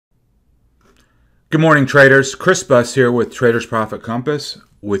Good morning, traders. Chris Buss here with Traders Profit Compass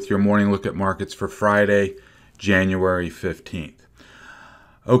with your morning look at markets for Friday, January 15th.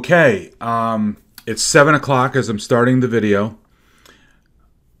 Okay, it's 7 o'clock as I'm starting the video.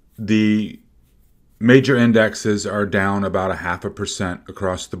 The major indexes are down about 0.5%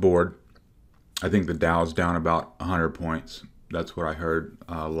 across the board. I think the Dow's down about 100 points. That's what I heard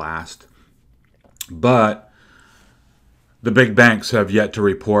last. But the big banks have yet to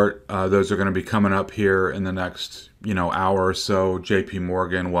report. Those are going to be coming up here in the next, hour or so. JP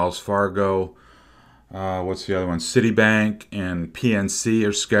Morgan, Wells Fargo, what's the other one? Citibank and PNC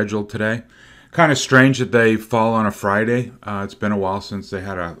are scheduled today. Kind of strange that they fall on a Friday. It's been a while since they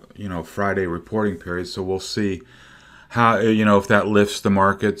had a, Friday reporting period. So we'll see how, if that lifts the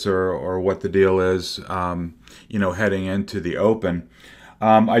markets or what the deal is, heading into the open.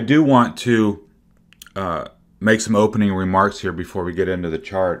 I do want to make some opening remarks here before we get into the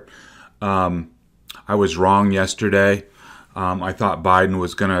chart. I was wrong yesterday. I thought Biden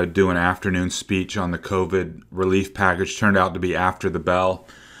was going to do an afternoon speech on the COVID relief package. Turned out to be after the bell.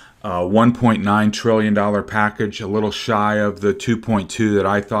 $1.9 trillion package, a little shy of the 2.2 that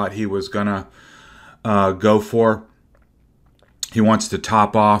I thought he was going to go for. He wants to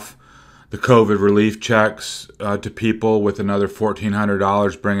top off the COVID relief checks to people with another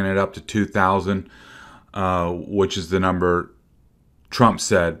 $1,400, bringing it up to $2,000. Which is the number Trump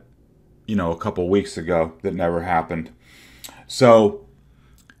said, a couple weeks ago that never happened. So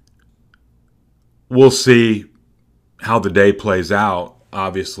we'll see how the day plays out,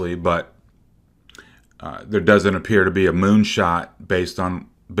 obviously, but there doesn't appear to be a moonshot based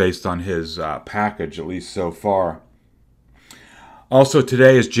on his package, at least so far. Also,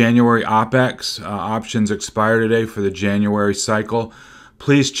 today is January OPEX. Options expire today for the January cycle.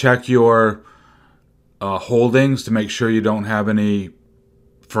 Please check your holdings to make sure you don't have any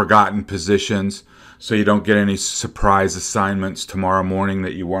forgotten positions, so you don't get any surprise assignments tomorrow morning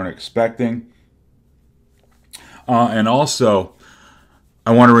that you weren't expecting. And also,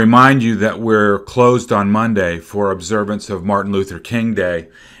 I want to remind you that we're closed on Monday for observance of Martin Luther King Day.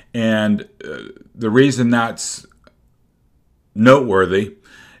 And the reason that's noteworthy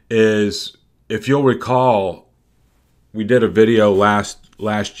is, if you'll recall, we did a video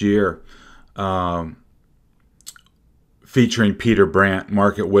last year featuring Peter Brandt,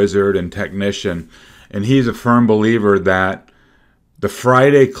 market wizard and technician, and he's a firm believer that the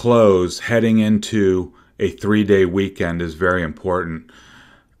Friday close heading into a 3-day weekend is very important.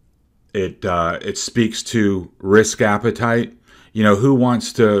 It speaks to risk appetite. Who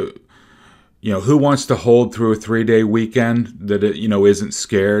wants to hold through a 3-day weekend that isn't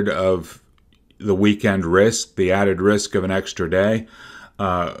scared of the weekend risk, the added risk of an extra day?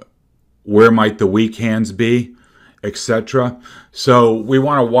 Where might the weak hands be, etc. So we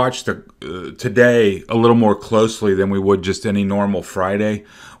want to watch today a little more closely than we would just any normal Friday.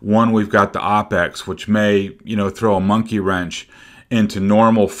 One, we've got the OPEX, which may throw a monkey wrench into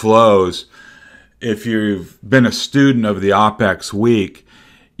normal flows. If you've been a student of the OPEX week,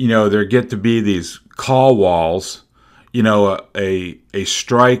 there get to be these call walls, a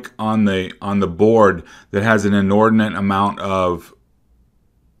strike on the board that has an inordinate amount of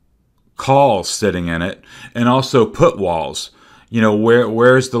calls sitting in it, and also put walls.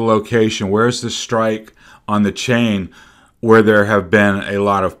 Where's the location? Where's the strike on the chain where there have been a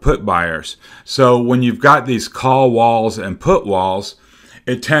lot of put buyers? So when you've got these call walls and put walls,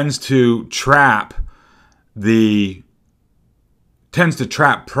 it tends to trap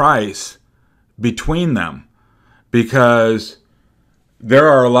price between them, because there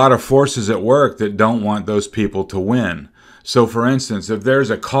are a lot of forces at work that don't want those people to win. So, for instance, if there's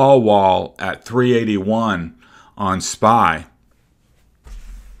a call wall at 381 on SPY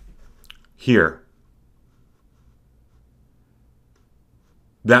here,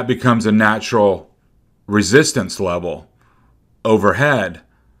 that becomes a natural resistance level overhead.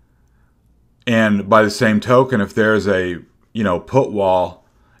 And by the same token, if there's a put wall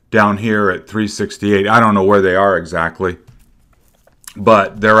down here at 368, I don't know where they are exactly,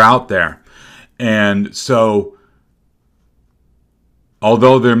 but they're out there. And so,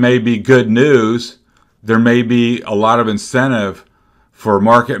 although there may be good news, there may be a lot of incentive for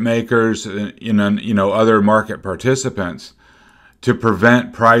market makers and other market participants to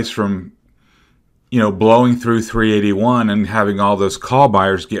prevent price from blowing through 381 and having all those call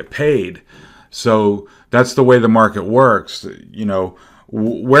buyers get paid. So that's the way the market works.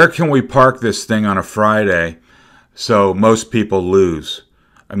 Where can we park this thing on a Friday so most people lose?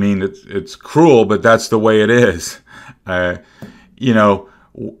 I mean, it's cruel, but that's the way it is.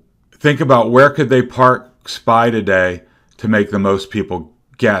 Think about where could they park SPY today to make the most people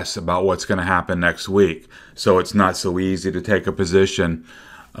guess about what's going to happen next week. So it's not so easy to take a position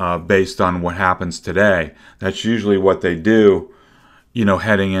based on what happens today. That's usually what they do,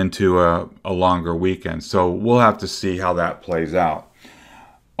 heading into a longer weekend. So we'll have to see how that plays out.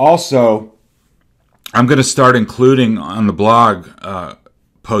 Also, I'm going to start including on the blog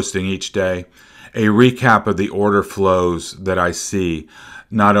posting each day a recap of the order flows that I see.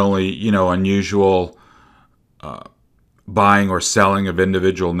 Not only, unusual buying or selling of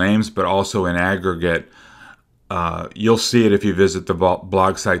individual names, but also in aggregate. You'll see it if you visit the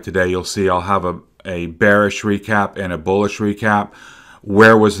blog site today. You'll see I'll have a bearish recap and a bullish recap.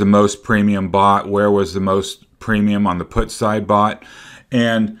 Where was the most premium bought? Where was the most premium on the put side bought?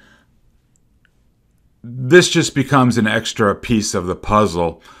 And this just becomes an extra piece of the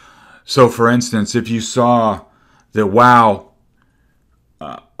puzzle. So for instance, if you saw that, wow,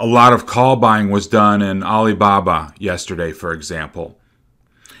 a lot of call buying was done in Alibaba yesterday, for example,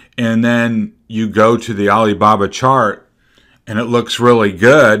 and then you go to the Alibaba chart and it looks really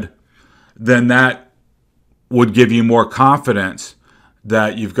good, then that would give you more confidence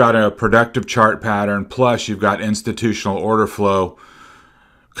that you've got a productive chart pattern, plus you've got institutional order flow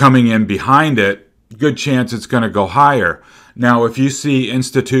coming in behind it. Good chance it's going to go higher. Now, if you see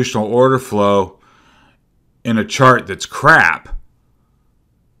institutional order flow in a chart that's crap,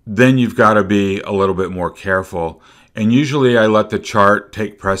 then you've got to be a little bit more careful. And usually I let the chart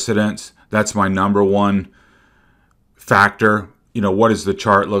take precedence. That's my number one factor. What does the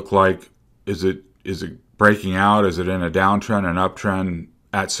chart look like? Is it breaking out? Is it in a downtrend, an uptrend,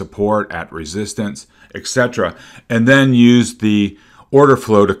 at support, at resistance, etc.? And then use the order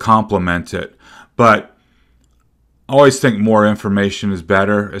flow to complement it. But I always think more information is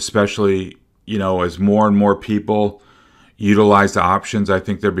better, especially, as more and more people utilize the options. I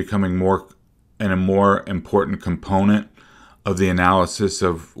think they're becoming more and a more important component of the analysis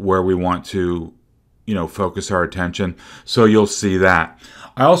of where we want to, focus our attention. So you'll see that.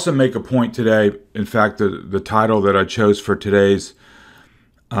 I also make a point today. In fact, the title that I chose for today's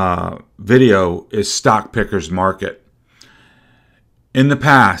video is Stock Pickers Market. In the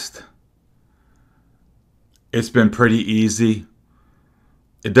past, it's been pretty easy.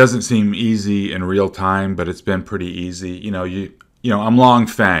 It doesn't seem easy in real time, but it's been pretty easy. I'm long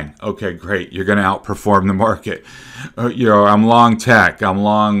FANG. Okay, great. You're going to outperform the market. I'm long tech. I'm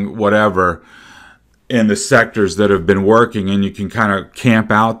long whatever in the sectors that have been working, and you can kind of camp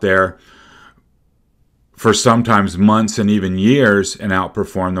out there for sometimes months and even years and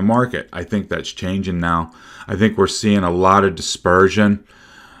outperform the market. I think that's changing now. I think we're seeing a lot of dispersion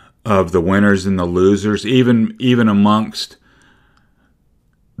of the winners and the losers, even amongst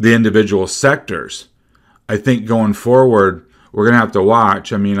the individual sectors. I think going forward, we're going to have to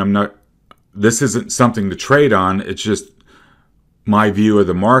watch. This isn't something to trade on. It's just my view of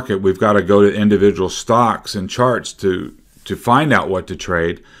the market. We've got to go to individual stocks and charts to find out what to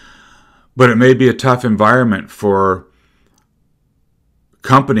trade. But it may be a tough environment for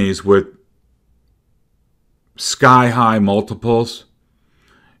companies with sky-high multiples,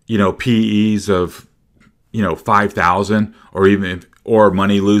 PEs of, 5,000, or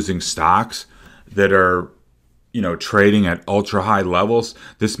money-losing stocks that are, trading at ultra-high levels.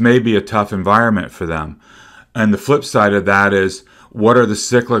 This may be a tough environment for them. And the flip side of that is, what are the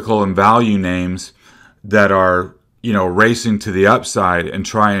cyclical and value names that are, racing to the upside, and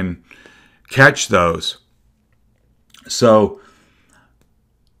try and catch those? So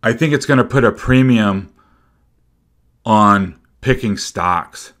I think it's going to put a premium on picking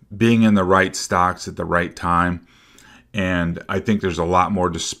stocks, being in the right stocks at the right time. And I think there's a lot more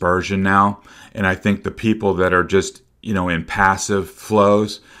dispersion now. And I think the people that are just, in passive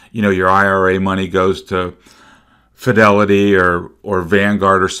flows, your IRA money goes to Fidelity or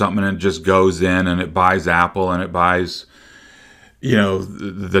Vanguard or something, and it just goes in and it buys Apple and it buys,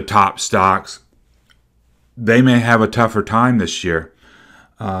 the top stocks. They may have a tougher time this year.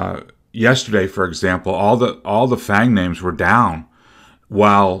 Yesterday, for example, all the FANG names were down,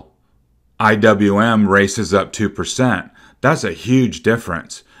 while IWM races up 2%. That's a huge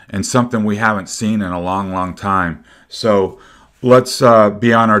difference, and something we haven't seen in a long, long time. So let's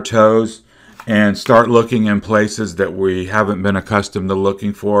be on our toes and start looking in places that we haven't been accustomed to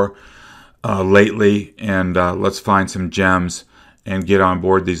looking for lately, and let's find some gems and get on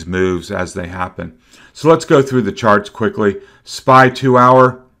board these moves as they happen. So let's go through the charts quickly. SPY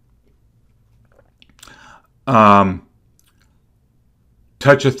 2-hour.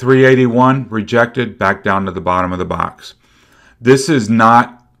 Touch of 381, rejected, back down to the bottom of the box. This is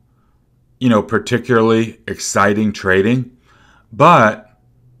not, particularly exciting trading, but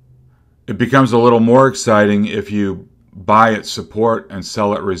it becomes a little more exciting if you buy at support and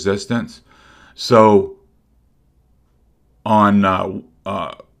sell at resistance. So on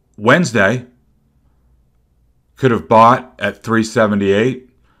Wednesday, could have bought at 378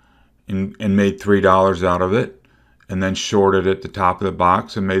 and made $3 out of it, and then shorted at the top of the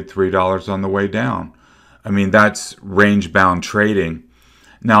box and made $3 on the way down. I mean, that's range-bound trading.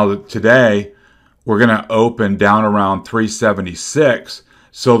 Now, today, we're going to open down around 376,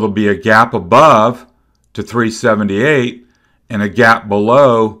 so there'll be a gap above to 378 and a gap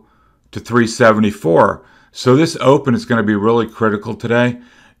below to 374. So this open is going to be really critical today.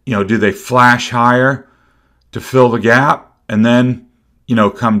 You know, do they flash higher to fill the gap and then, you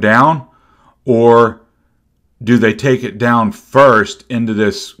know, come down? Or do they take it down first into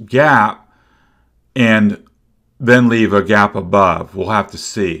this gap and then leave a gap above? We'll have to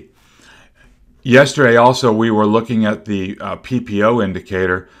see. Yesterday also we were looking at the PPO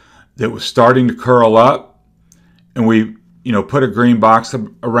indicator that was starting to curl up, and we, you know, put a green box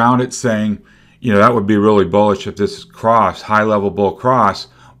around it saying, you know, that would be really bullish if this cross, high level bull cross.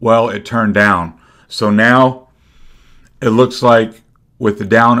 Well, it turned down. So now it looks like with the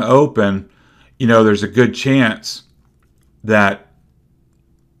down open, you know, there's a good chance that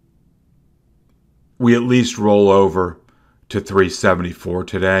we at least roll over to 374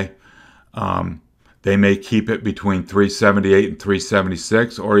 today. They may keep it between 378 and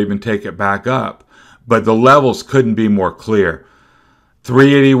 376 or even take it back up. But the levels couldn't be more clear.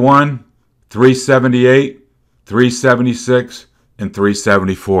 381, 378, 376, and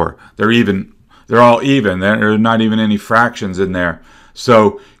 374. They're all even. There are not even any fractions in there.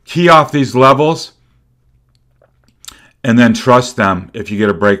 So key off these levels and then trust them. If you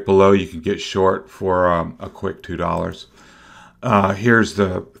get a break below, you can get short for a quick $2. Here's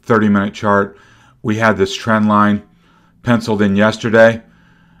the 30-minute chart. We had this trend line penciled in yesterday.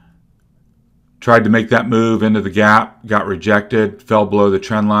 Tried to make that move into the gap, got rejected, fell below the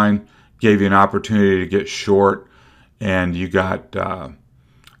trend line, gave you an opportunity to get short, and you got about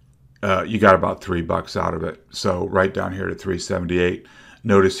 $3 out of it. So right down here to 378.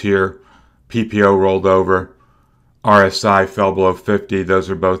 Notice here, PPO rolled over, RSI fell below 50. Those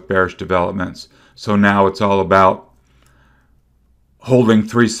are both bearish developments. So now it's all about holding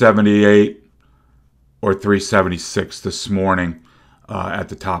 378 or 376 this morning at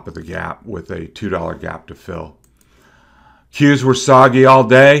the top of the gap with a $2 gap to fill. Qs were soggy all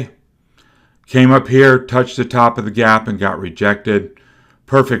day. Came up here, touched the top of the gap and got rejected.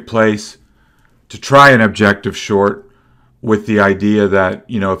 Perfect place to try an objective short with the idea that,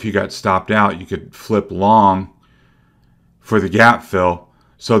 you know, if you got stopped out, you could flip long for the gap fill.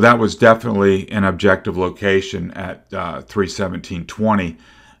 So that was definitely an objective location at 317.20.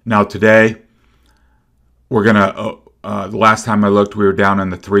 Now today, we're going to, the last time I looked, we were down in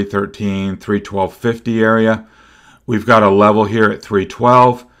the 313, 312.50 area. We've got a level here at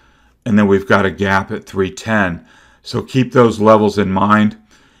 312, and then we've got a gap at 310. So keep those levels in mind.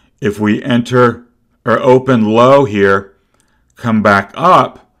 If we enter or open low here, come back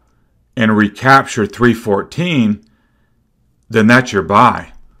up and recapture 314, then that's your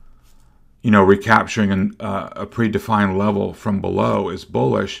buy. You know, recapturing a predefined level from below is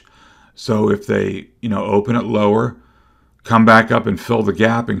bullish. So if they, you know, open it lower, come back up and fill the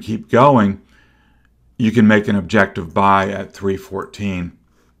gap and keep going, you can make an objective buy at 314.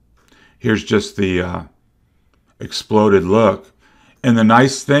 Here's just the exploded look. And the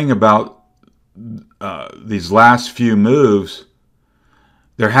nice thing about these last few moves,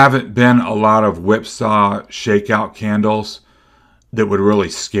 there haven't been a lot of whipsaw shakeout candles that would really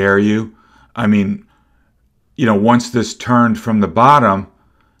scare you. I mean, you know, once this turned from the bottom,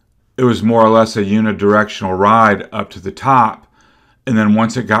 it was more or less a unidirectional ride up to the top. And then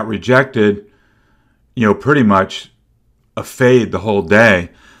once it got rejected, you know, pretty much a fade the whole day.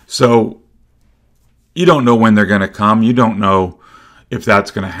 So you don't know when they're going to come. You don't know if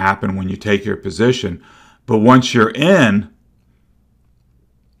that's going to happen when you take your position. But once you're in,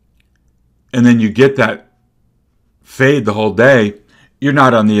 and then you get that fade the whole day, you're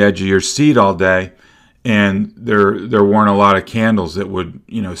not on the edge of your seat all day. And there weren't a lot of candles that would,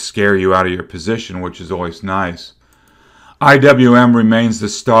 you know, scare you out of your position, which is always nice. IWM remains the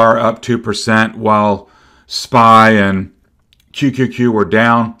star, up 2%, while SPY and QQQ were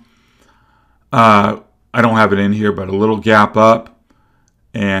down. I don't have it in here, but a little gap up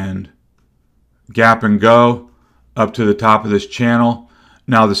and gap and go up to the top of this channel.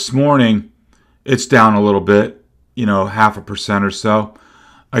 Now this morning, it's down a little bit, you know, 0.5% or so.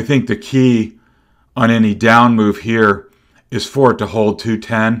 I think the key on any down move here is for it to hold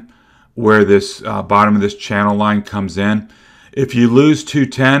 210, where this bottom of this channel line comes in. If you lose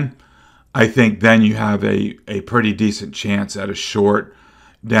 210, I think then you have a pretty decent chance at a short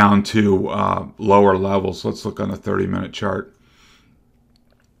down to lower levels. Let's look on the 30-minute chart.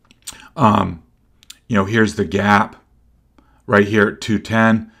 Here's the gap right here at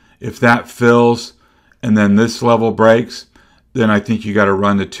 210. If that fills and then this level breaks, then I think you got to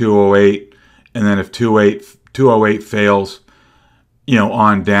run to 208. And then if 208 fails,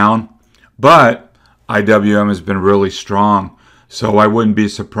 on down. But IWM has been really strong, so I wouldn't be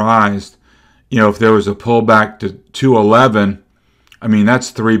surprised, if there was a pullback to 211. I mean,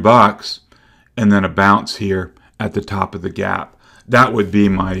 that's $3, and then a bounce here at the top of the gap. That would be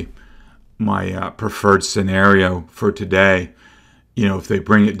my preferred scenario for today. If they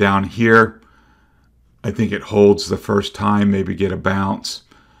bring it down here, I think it holds the first time, maybe get a bounce,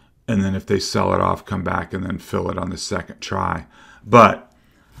 and then if they sell it off, come back and then fill it on the second try. But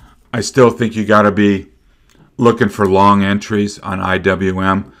I still think you got to be looking for long entries on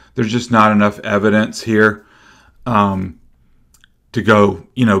IWM. There's just not enough evidence here to go,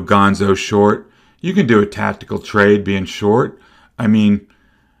 gonzo short. You can do a tactical trade being short. I mean,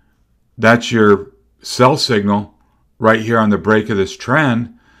 that's your sell signal right here on the break of this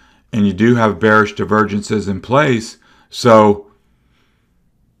trend, and you do have bearish divergences in place. So,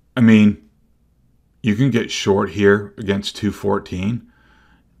 I mean, you can get short here against 214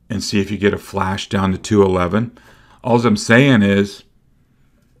 and see if you get a flash down to 211. All I'm saying is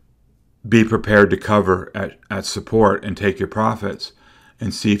be prepared to cover at support and take your profits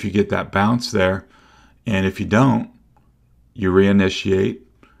and see if you get that bounce there. And if you don't, you reinitiate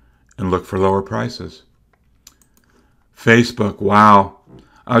and look for lower prices. Facebook, wow.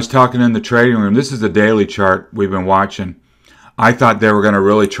 I was talking in the trading room. This is the daily chart we've been watching. I thought they were going to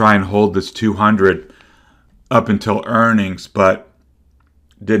really try and hold this 200 up until earnings, but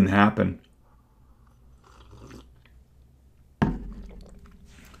didn't happen.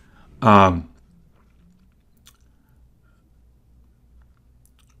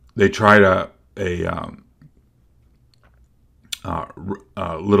 They tried a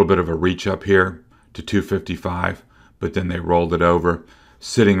little bit of a reach up here to 255, but then they rolled it over,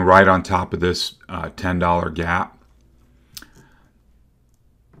 sitting right on top of this $10 gap.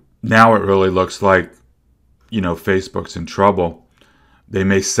 Now it really looks like, Facebook's in trouble. They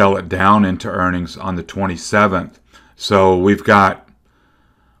may sell it down into earnings on the 27th. So we've got,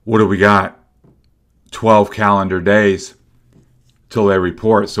 what do we got? 12 calendar days till they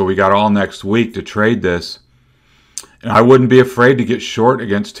report. So we got all next week to trade this. And I wouldn't be afraid to get short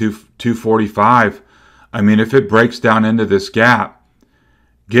against 245. I mean, if it breaks down into this gap,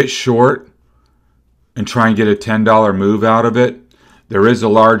 get short and try and get a $10 move out of it. There is a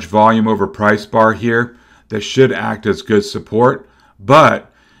large volume over price bar here that should act as good support. But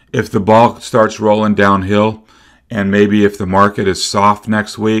if the ball starts rolling downhill, and maybe if the market is soft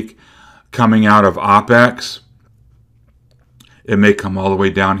next week, coming out of OPEX, it may come all the way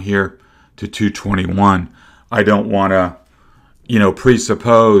down here to 221. I don't want to,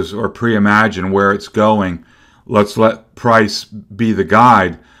 presuppose or pre-imagine where it's going. Let's let price be the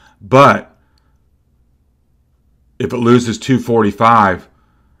guide. But if it loses 245,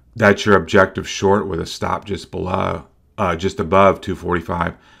 that's your objective short with a stop just above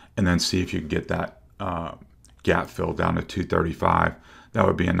 245, and then see if you can get that gap fill down to 235. That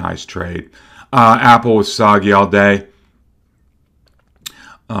would be a nice trade. Apple was soggy all day.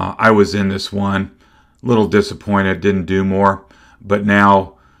 I was in this one, a little disappointed, didn't do more, but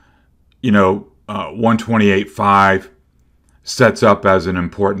now, 128.5 sets up as an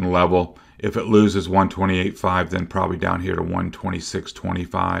important level. If it loses 128.5, then probably down here to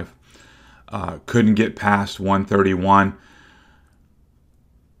 126.25. Couldn't get past 131.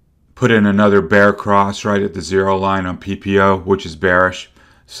 Put in another bear cross right at the zero line on PPO, which is bearish.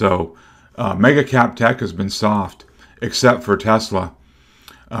 So mega cap tech has been soft, except for Tesla.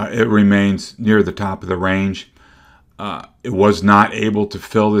 It remains near the top of the range. It was not able to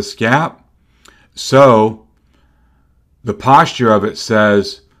fill this gap. So the posture of it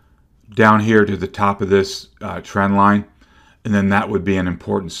says down here to the top of this trend line, and then that would be an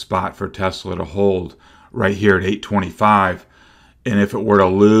important spot for Tesla to hold right here at 825. And if it were to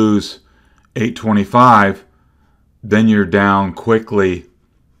lose 825, then you're down quickly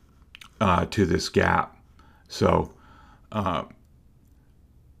to this gap. So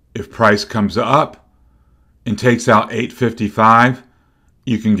if price comes up and takes out 855,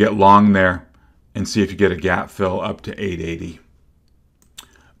 you can get long there and see if you get a gap fill up to 880.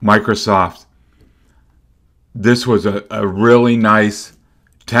 Microsoft. This was a really nice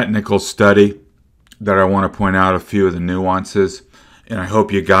technical study that I want to point out a few of the nuances, and I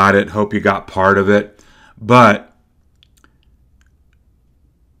hope you got it, hope you got part of it. But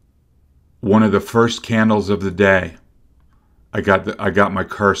one of the first candles of the day. I got my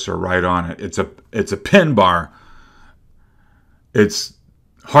cursor right on it. It's a pin bar. It's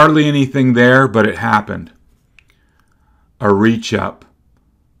hardly anything there, but it happened. A reach up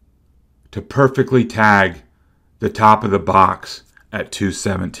to perfectly tag the top of the box at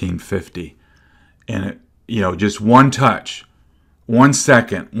 217.50. And it, just one touch, 1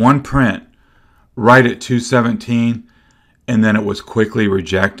 second, one print right at 217, and then it was quickly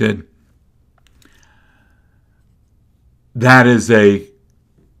rejected. That is a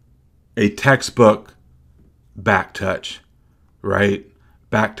textbook back touch, right?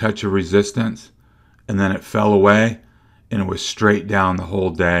 Back touch of resistance, and then it fell away, and it was straight down the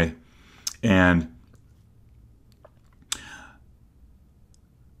whole day. And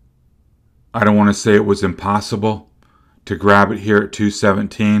I don't want to say it was impossible to grab it here at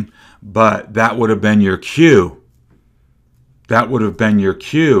 217, but that would have been your cue. That would have been your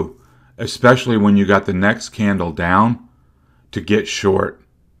cue, especially when you got the next candle down, to get short,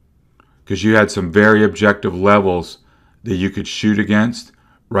 because you had some very objective levels that you could shoot against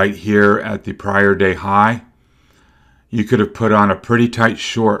right here at the prior day high. You could have put on a pretty tight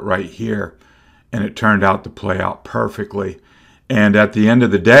short right here, and it turned out to play out perfectly. And at the end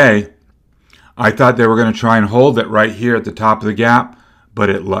of the day, I thought they were going to try and hold it right here at the top of the gap, but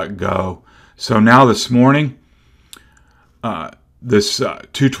it let go. So now this morning, this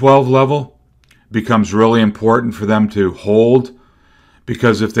 212 level becomes really important for them to hold,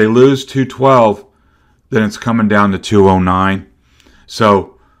 because if they lose 212, then it's coming down to 209.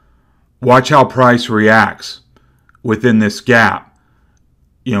 So watch how price reacts within this gap.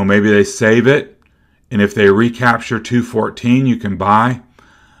 Maybe they save it, and if they recapture 214, you can buy.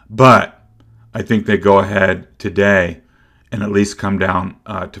 But I think they go ahead today and at least come down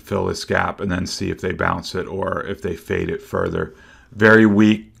to fill this gap, and then see if they bounce it or if they fade it further. Very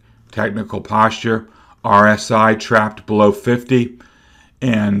weak technical posture. RSI trapped below 50,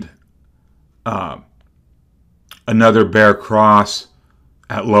 and another bear cross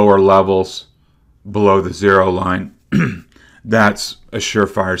at lower levels below the zero line. That's a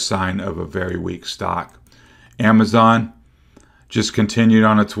surefire sign of a very weak stock. Amazon just continued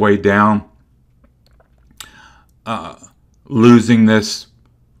on its way down, losing this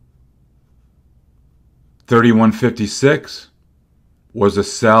 31.56 was a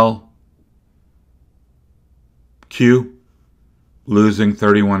sell cue. Losing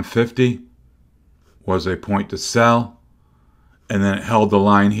 31.50 was a point to sell, and then it held the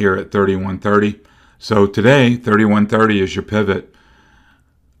line here at 31.30. So today, 31.30 is your pivot.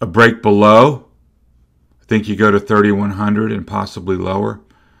 A break below, I think you go to 3100 and possibly lower.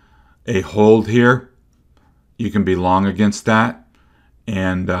 A hold here, you can be long against that,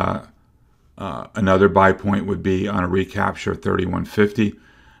 and another buy point would be on a recapture of 31.50.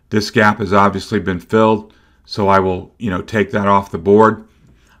 This gap has obviously been filled, so I will, take that off the board.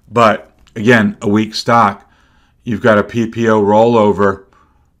 But again, a weak stock. You've got a PPO rollover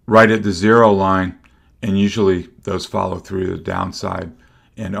right at the zero line, and usually those follow through to the downside.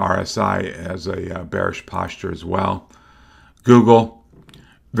 And RSI has a bearish posture as well. Google,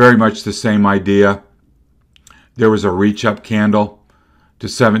 very much the same idea. There was a reach up candle to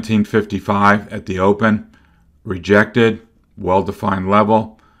 17.55 at the open, rejected, well-defined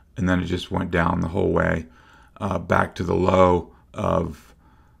level, and then it just went down the whole way back to the low of,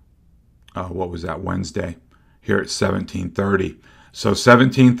 what was that, Wednesday, here at 17.30. So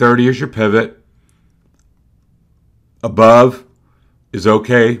 17.30 is your pivot. Above is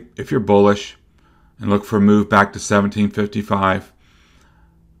okay if you're bullish, and look for a move back to 17.55.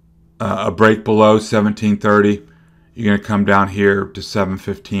 A break below 17.30, you're going to come down here to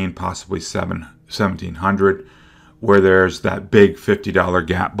 7.15, possibly 1700, where there's that big $50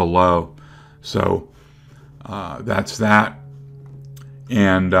 gap below. So that's that.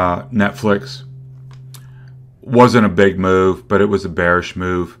 And Netflix wasn't a big move, but it was a bearish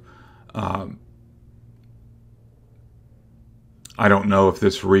move. I don't know if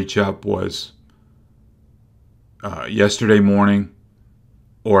this reach up was yesterday morning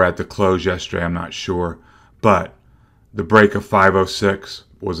or at the close yesterday. I'm not sure. But the break of 506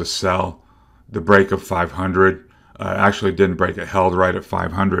 was a sell. The break of 500 actually didn't break. It held right at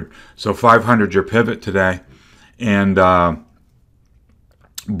 500. So 500 your pivot today. And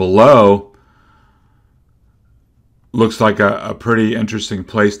below looks like a pretty interesting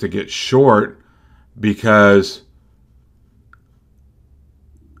place to get short, because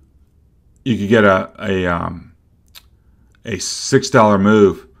you could get a $6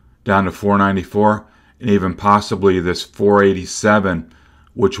 move down to 494, and even possibly this 487,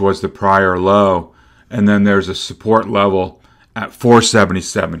 which was the prior low. And then there's a support level at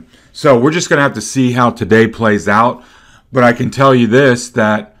 477. So we're just going to have to see how today plays out. But I can tell you this,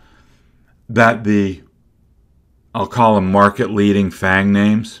 that the, I'll call them market-leading FANG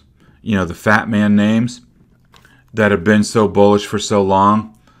names, the FATMAAN names that have been so bullish for so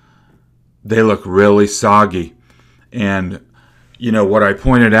long, they look really soggy. And, what I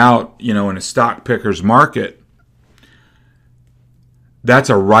pointed out, in a stock picker's market, that's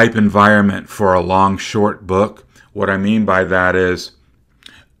a ripe environment for a long-short book. What I mean by that is,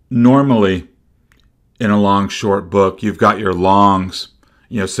 normally in a long-short book, you've got your longs,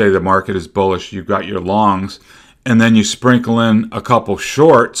 say the market is bullish, you've got your longs, and then you sprinkle in a couple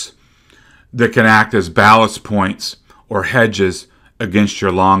shorts that can act as ballast points or hedges against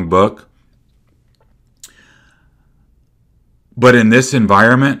your long book. But in this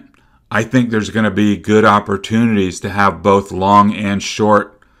environment, I think there's going to be good opportunities to have both long and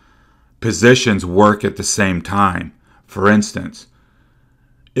short positions work at the same time. For instance,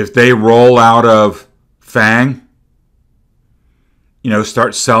 if they roll out of FANG,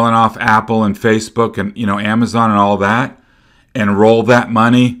 start selling off Apple and Facebook and, Amazon and all that, and roll that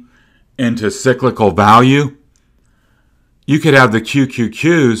money into cyclical value, you could have the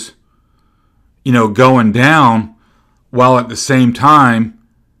QQQs, going down, while at the same time,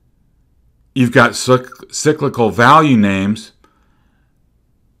 you've got cyclical value names,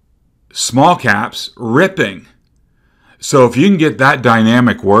 small caps, ripping. So if you can get that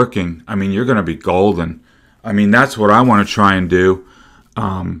dynamic working, you're going to be golden. That's what I want to try and do,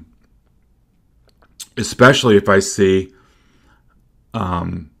 especially if I see,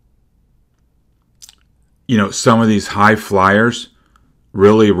 some of these high flyers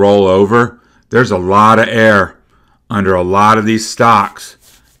really roll over. There's a lot of air under a lot of these stocks,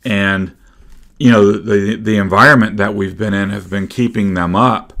 and the environment that we've been in have been keeping them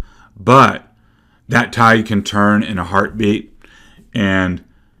up, but that tide can turn in a heartbeat, and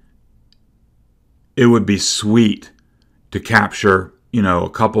it would be sweet to capture a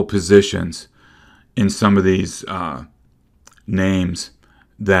couple positions in some of these names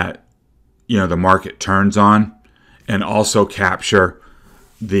that the market turns on, and also capture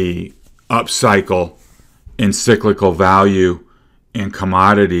the upcycle in cyclical value and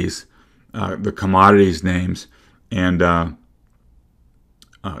commodities, the commodities names, and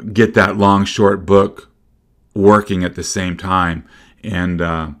get that long short book working at the same time. And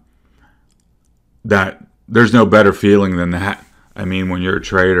that there's no better feeling than that. When you're a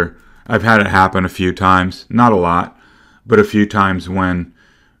trader, I've had it happen a few times, not a lot, but a few times when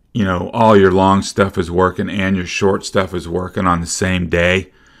all your long stuff is working and your short stuff is working on the same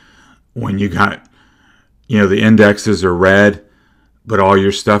day, when you got the indexes are red, but all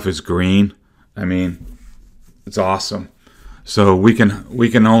your stuff is green. It's awesome. So we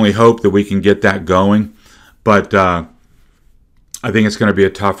can only hope that we can get that going. But I think it's going to be a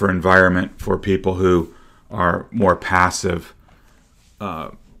tougher environment for people who are more passive,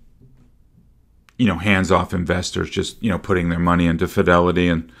 hands-off investors, just, putting their money into Fidelity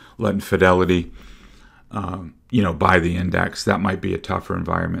and letting Fidelity, buy the index. That might be a tougher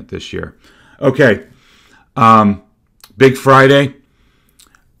environment this year. Okay. Big Friday.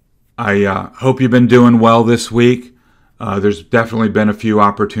 I hope you've been doing well this week. There's definitely been a few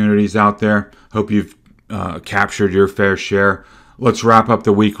opportunities out there. Hope you've captured your fair share. Let's wrap up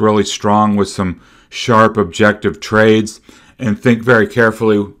the week really strong with some sharp, objective trades, and think very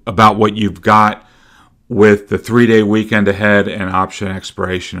carefully about what you've got with the 3-day weekend ahead and option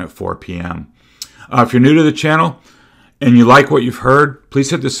expiration at 4 p.m. If you're new to the channel and you like what you've heard,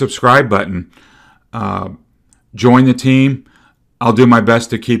 please hit the subscribe button. Join the team. I'll do my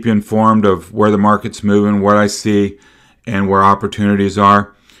best to keep you informed of where the market's moving, what I see, and where opportunities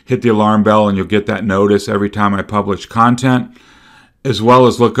are. Hit the alarm bell and you'll get that notice every time I publish content, as well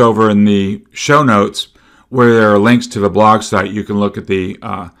as look over in the show notes where there are links to the blog site. You can look at the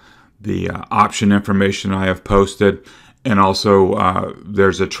option information I have posted, and also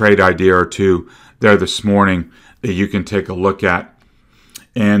there's a trade idea or two there this morning that you can take a look at.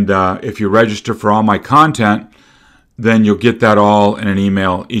 And if you register for all my content, then you'll get that all in an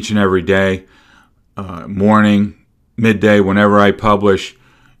email each and every day, morning, midday, whenever I publish.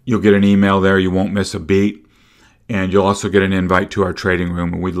 You'll get an email there. You won't miss a beat. And you'll also get an invite to our trading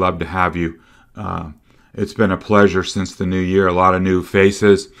room, and we'd love to have you. It's been a pleasure since the new year. A lot of new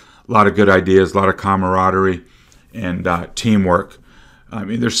faces, a lot of good ideas, a lot of camaraderie and teamwork.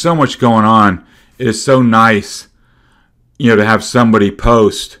 There's so much going on. It is so nice, to have somebody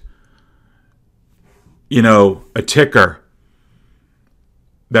post, a ticker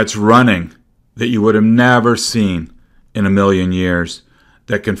that's running that you would have never seen in a million years,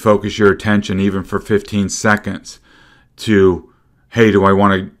 that can focus your attention even for 15 seconds to, hey, do I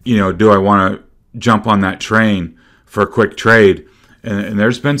want to jump on that train for a quick trade? And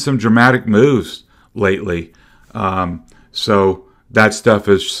there's been some dramatic moves lately. So that stuff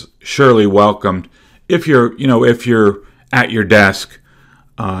is surely welcomed if you're at your desk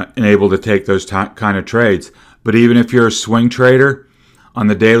and able to take those kind of trades. But even if you're a swing trader on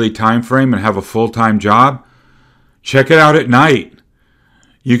the daily time frame and have a full-time job, check it out at night.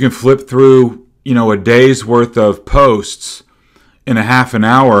 You can flip through, a day's worth of posts in a half an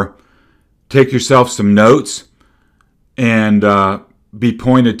hour, take yourself some notes, and be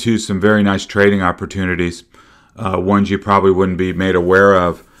pointed to some very nice trading opportunities, ones you probably wouldn't be made aware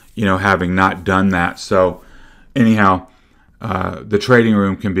of, having not done that. So anyhow, the trading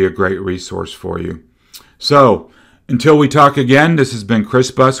room can be a great resource for you. So until we talk again, this has been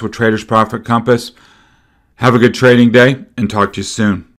Chris Buss with Traders Profit Compass. Have a good trading day and talk to you soon.